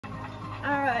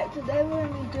Alright, today we're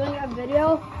going to be doing a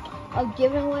video of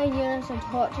giving away units of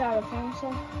Hot Shower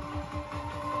Pencil.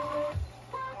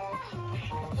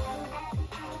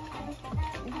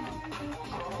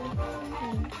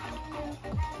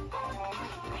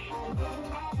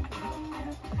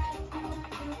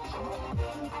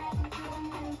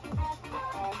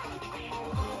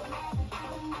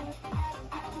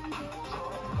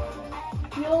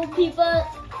 Yo, people.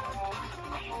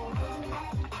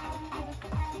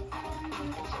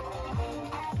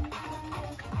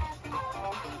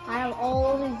 I have all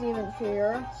of these units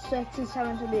here,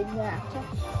 67 to be exact.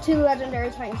 2 legendary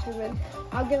Titan Speakers.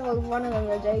 I'll give away one of them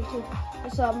today to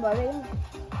somebody.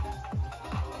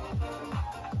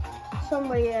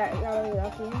 Somebody that got really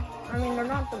lucky. I mean, they're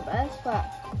not the best, but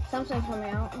something's coming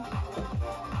out.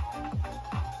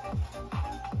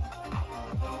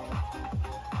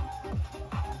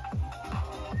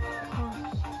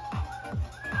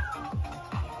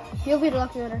 You'll be the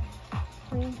lucky winner.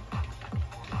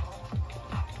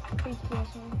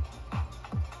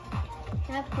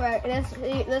 That's correct. This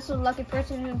is a lucky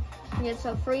person who gets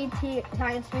a free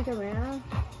Titan Speaker man.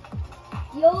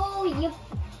 Yo,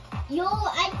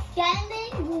 I'm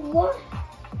standing. What?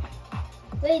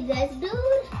 Wait, this dude?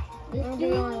 This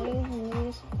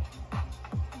dude?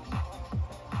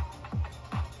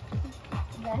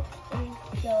 That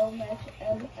is so much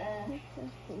of a...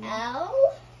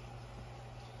 Ow?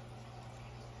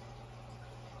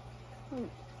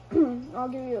 I'll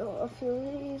give you a few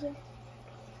of these.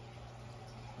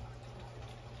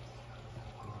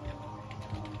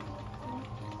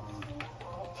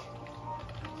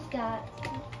 Stop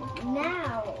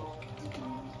now.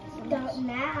 Stop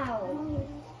now.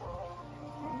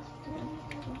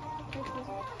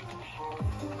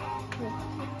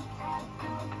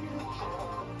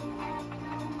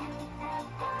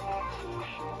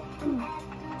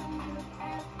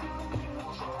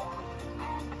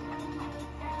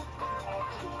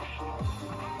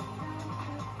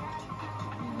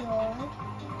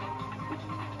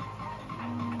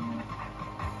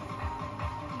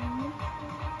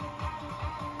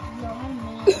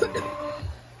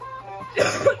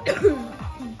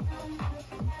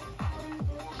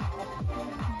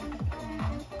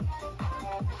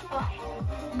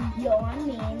 You're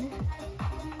mean.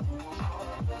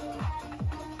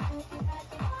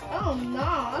 Oh no.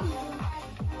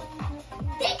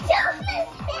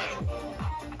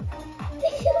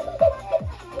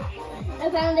 I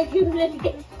found the coolest.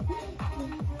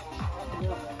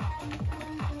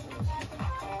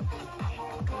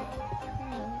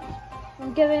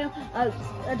 I'm giving him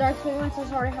a Dark Pigment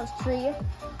since already has 3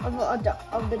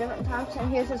 of the different types,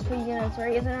 and here's his free units,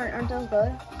 right? Aren't those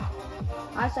good?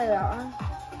 I say that one.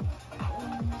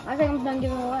 I think I'm done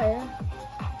giving away.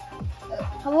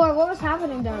 What was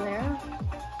happening down there?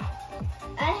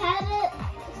 I had it.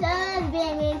 Someone's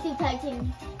being mean to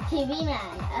Titan TV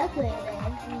man. I'll play this.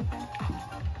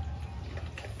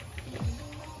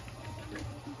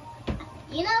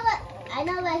 You know what? I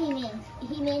know what he means.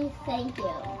 He means thank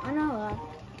you. I know that.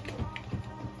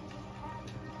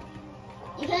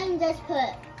 You can just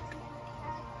put.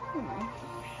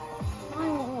 I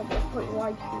don't want to put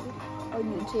YQ or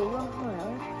YouTube or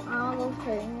whatever. I'll go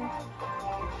trading.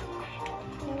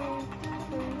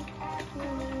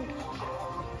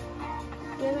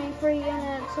 Give me free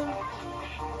units.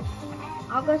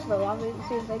 I'll go to the lobby and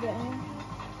see if they get any.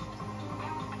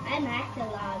 I'm at the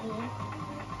lobby.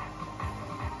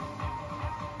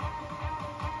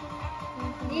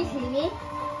 Do you see me?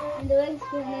 I'm doing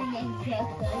swimming in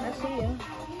circles. I see you.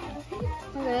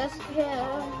 Look at this kid.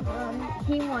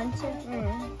 He wants it.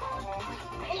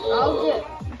 I'll get.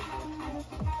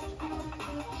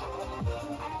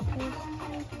 These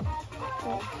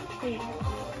for free.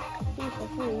 These for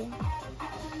free.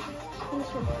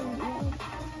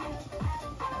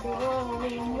 Oh, I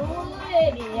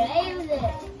love it.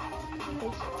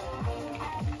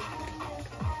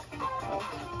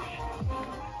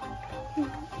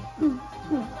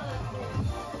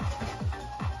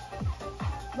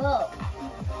 Whoa.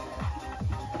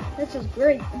 This is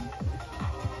great.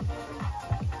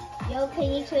 Yo, can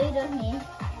you trade with me?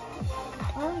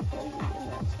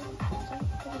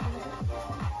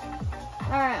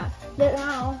 Alright,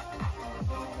 now.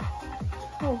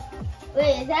 Oh.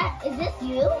 Wait, is this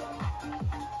you?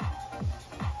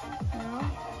 No.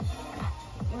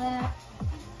 Well.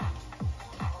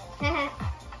 Haha.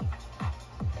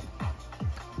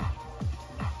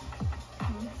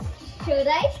 Should I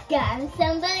scam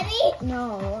somebody? No.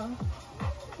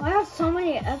 I have so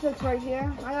many epics right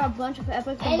here. I got a bunch of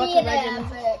epics and a bunch Any of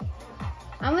legends. epic.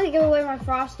 I'm gonna give away my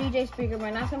Frost DJ speaker,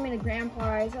 man. That's gonna be the grand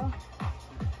prize.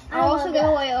 I'll also give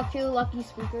away a few lucky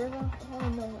speakers. Oh,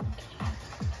 no.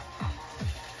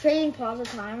 Trading Plaza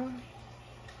time.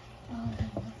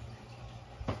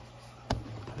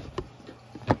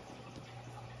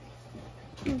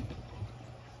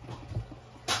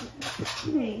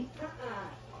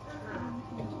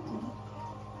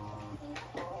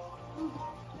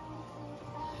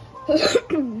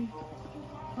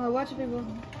 Oh, watch people.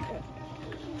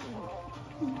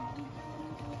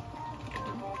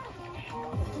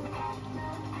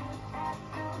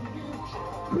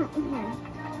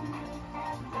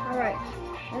 Alright,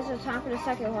 this is time for the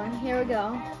second one. Here we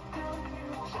go.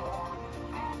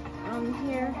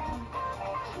 Here.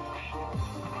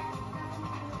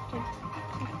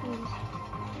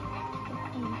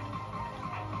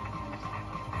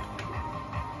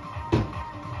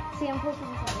 See, I'm pushing this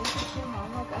out.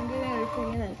 Look, I'm giving it 3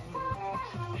 minutes.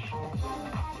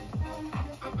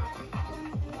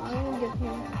 I'm gonna give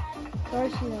him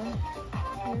Garcia.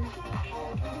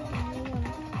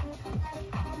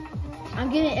 I'm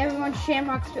getting everyone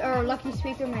Shamrock or Lucky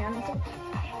Speaker Man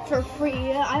for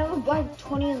free. I have like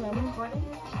 20 of them.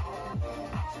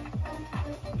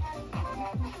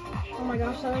 Oh my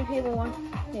gosh, so many people want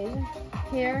these.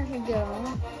 Here you go.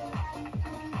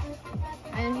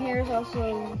 And here's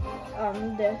also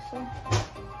this.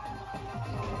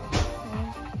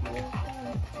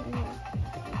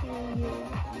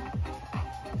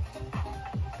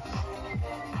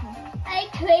 I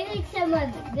created some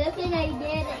of this and I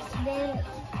did it.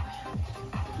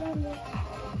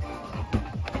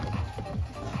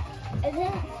 Is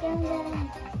it still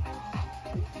there?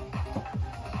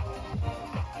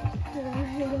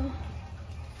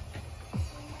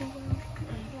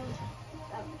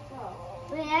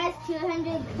 It has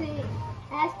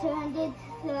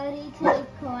 232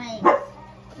 coins.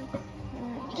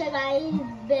 Because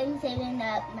I've been saving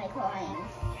up my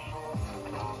coins.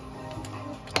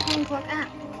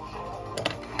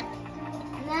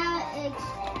 Now it's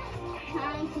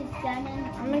time to summon.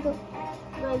 I'm gonna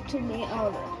go to the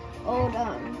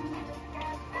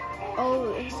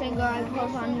old single I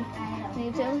post on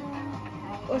YouTube.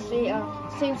 Which the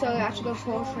same song actually goes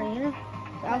full screen.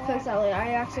 I'll fix that later.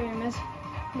 I actually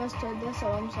misstood this,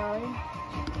 so I'm sorry.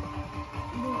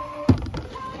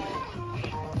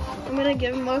 I'm gonna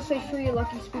give mostly free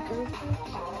lucky speakers.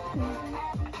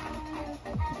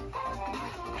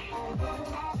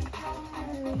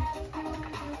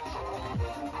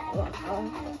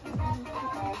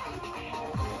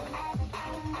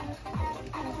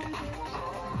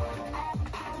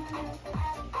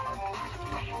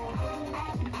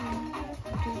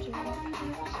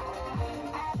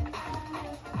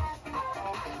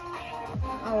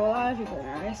 A lot of people are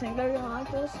nice. I think they're gonna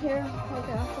like this here.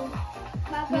 Okay,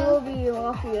 Papa, you will be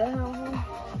lucky to have one.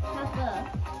 Papa,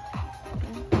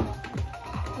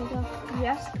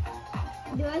 Yes.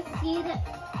 do I see that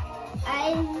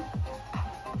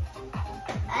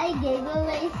I gave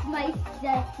away my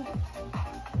second.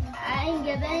 I'm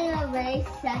giving away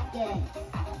second.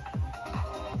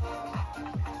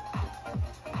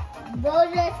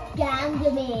 Those just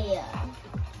scammed me.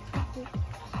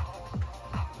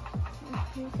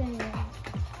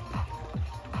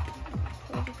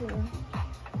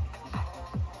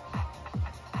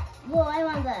 Whoa, I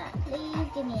want that. Please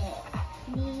give me it.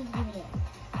 Please give me it.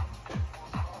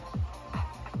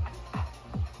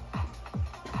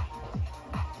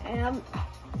 And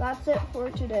that's it for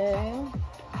today.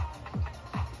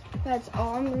 That's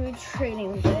all I'm going to be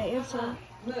trading today. So,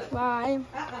 bye.